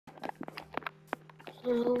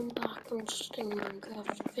I'm back on just a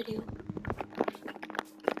Minecraft video.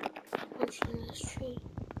 Punching this tree.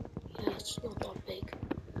 Yeah, it's not that big.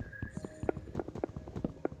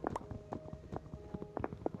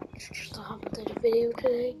 Just I haven't did a video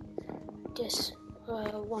today. Just one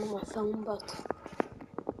on my phone, but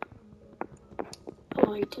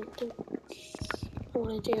I didn't think I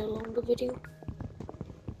want to do a longer video.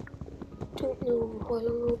 Don't know how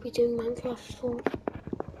long I'll be doing Minecraft for,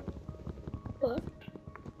 but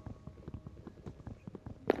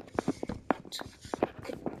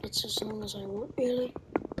it's as long as I want, really.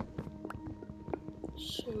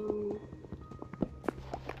 So,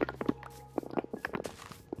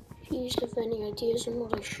 if you have any ideas on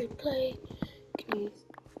what I should play, can you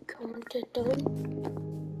comment it down?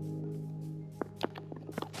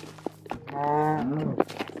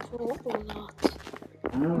 Or not.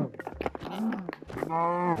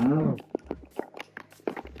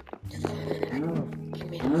 Give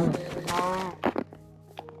me the food.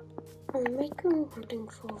 I might go hunting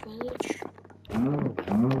for a village.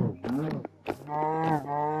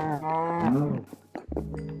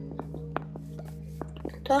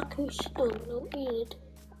 Darkness, oh, don't eat it.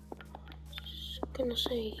 Just gonna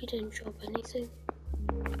say he didn't drop anything.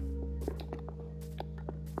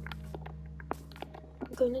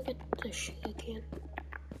 I'm gonna get the shit again.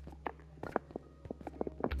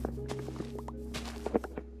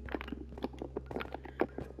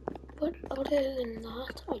 But other than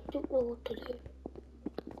that, I don't know what to do.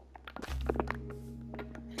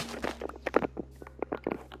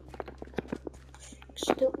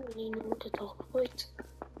 Just don't really know what to talk about.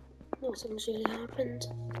 Nothing's really happened.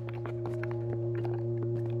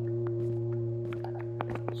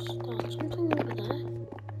 Start something over there.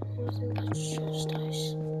 I think that's just ice.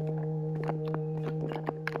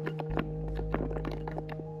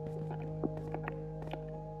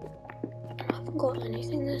 I haven't got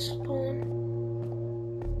anything this spawn.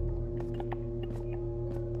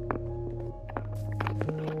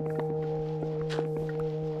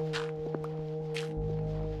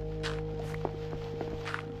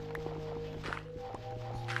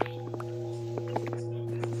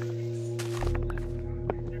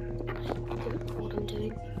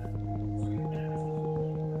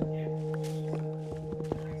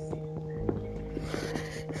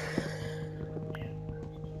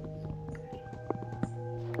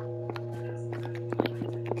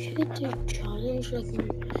 Could do a challenge like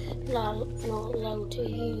not allowed to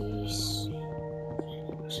use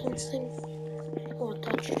something or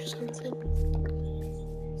touch something.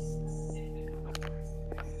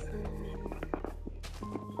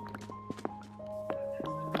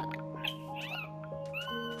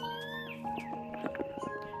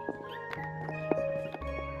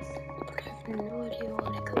 But I have no idea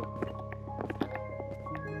where to go.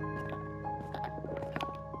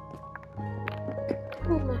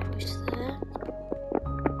 Put my house there.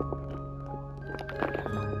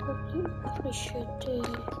 Probably should do that.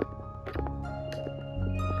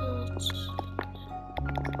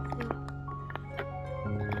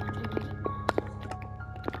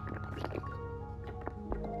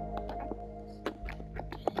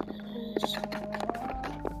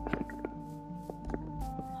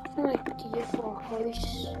 I have an idea for a house.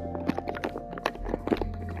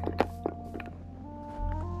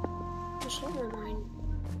 Just let me mind.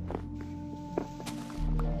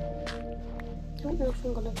 I don't know if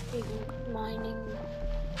I'm gonna be mining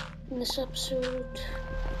in this episode.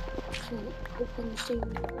 I'm hoping to do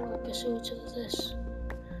more episodes of this,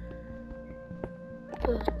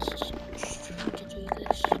 but just trying to do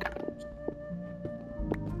this.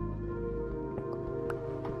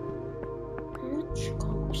 How much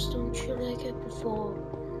cobblestone should I get before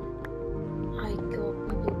I go up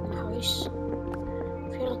and build my house? I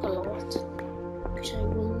feel like a lot, because I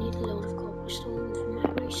will need a lot of cobblestone for my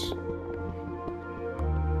house.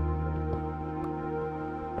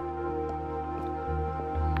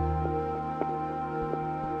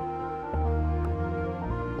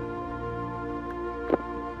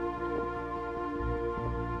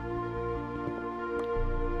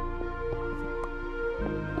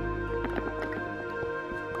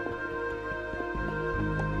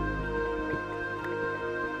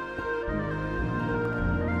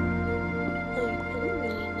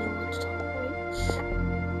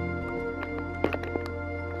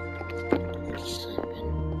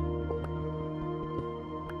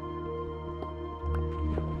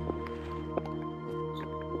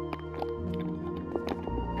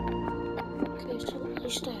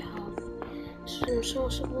 I have some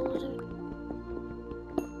source of water.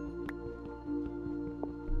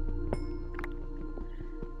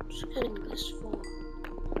 Just getting this for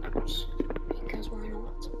because why not?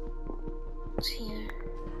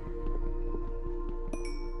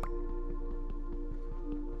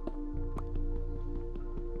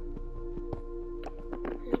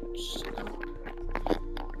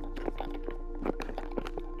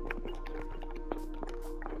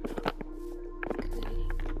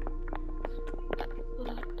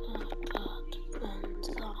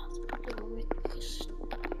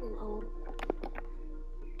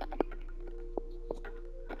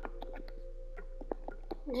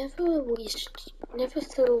 never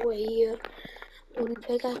throw away wooden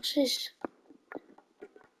pickaxes,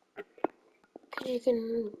 because you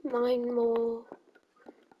can mine more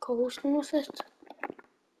cobblestone with it.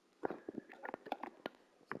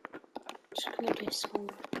 Just gonna do some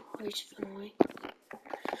house for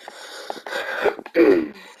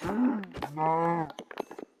now.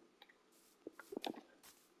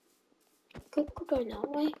 Could go down that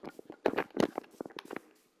way,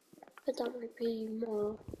 but that might be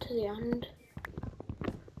more to the end.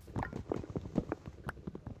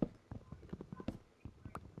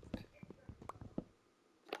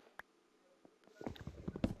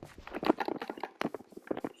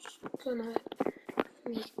 Just gonna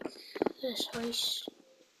make this house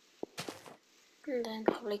and then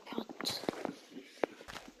probably cut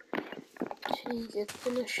to the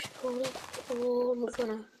finished product, or I'm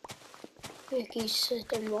gonna make you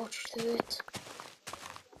sit and watch through it.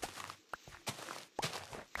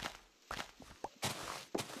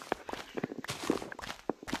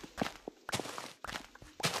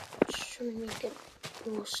 Just trying to make it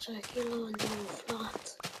more circular and more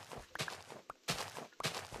flat.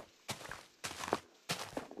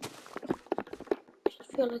 I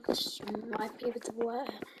feel like this might be the way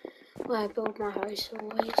I build my house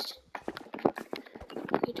always.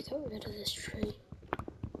 I need to get rid of this tree.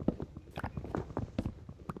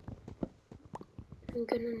 I'm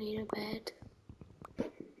gonna need a bed,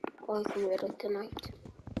 or I can wait like tonight.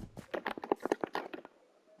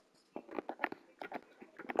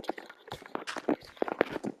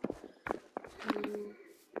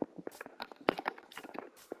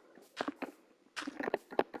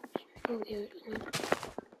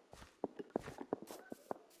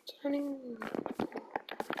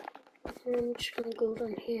 I'm just gonna go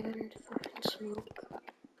down here and find smoke.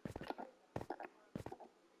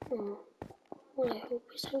 Oh, well, I hope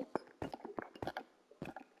it's oak.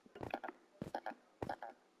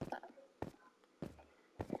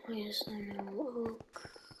 Why is there no oak?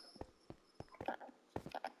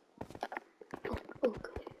 Oh, oak.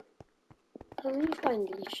 I'm gonna find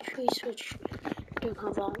these trees which don't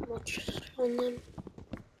have that much on them.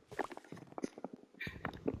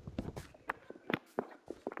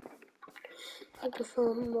 I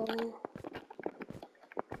prefer more,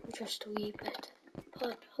 just a wee bit,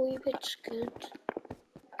 but a wee bit's good,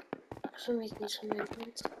 because I'm making some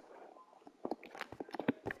movement.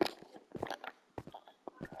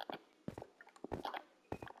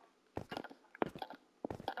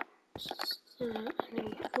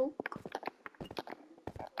 Any oak.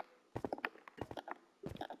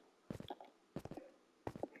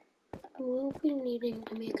 We'll be needing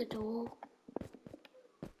to make a door,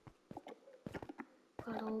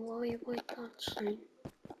 but I'll worry about that soon.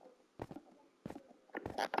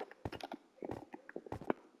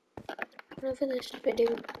 Whenever this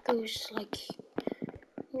video goes like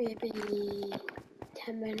maybe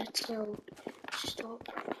 10 minutes, I'll stop.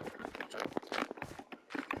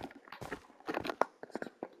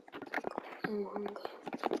 I'm hungry.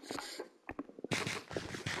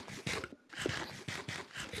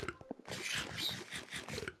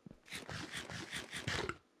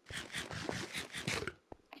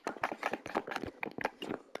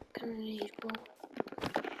 Gonna need wool.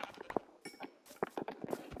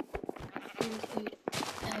 Include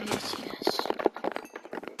berries, yes.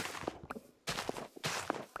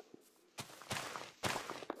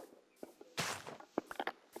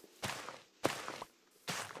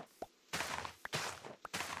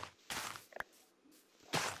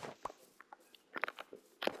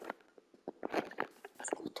 I've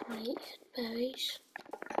got 28 berries.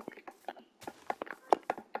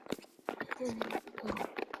 Well,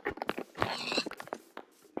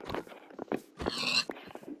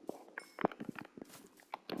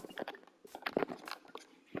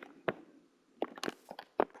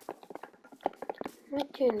 I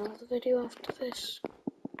might do another video after this.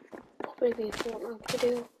 Probably be a Fortnite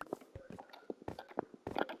video.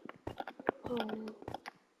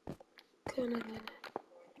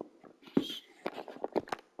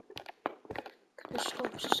 Gonna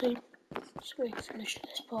stop soon so we can finish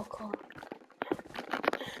this parkour.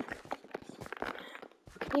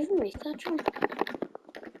 Can you even make that jump?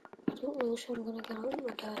 I don't know if I'm gonna get out of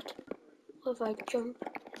my dad. Or if I jump,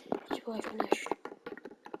 that's where I finish.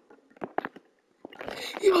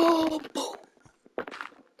 Yo!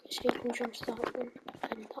 So you can jump to that one,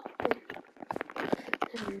 and that one.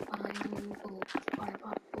 And bang, boom, bang,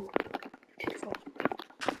 bang, boom. 2, 4.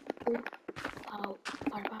 Boom, pow,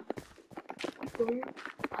 bang, bang. Boom,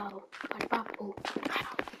 pow, bang, bang, boom.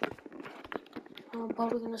 I'm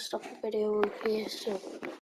probably gonna stop the video here, so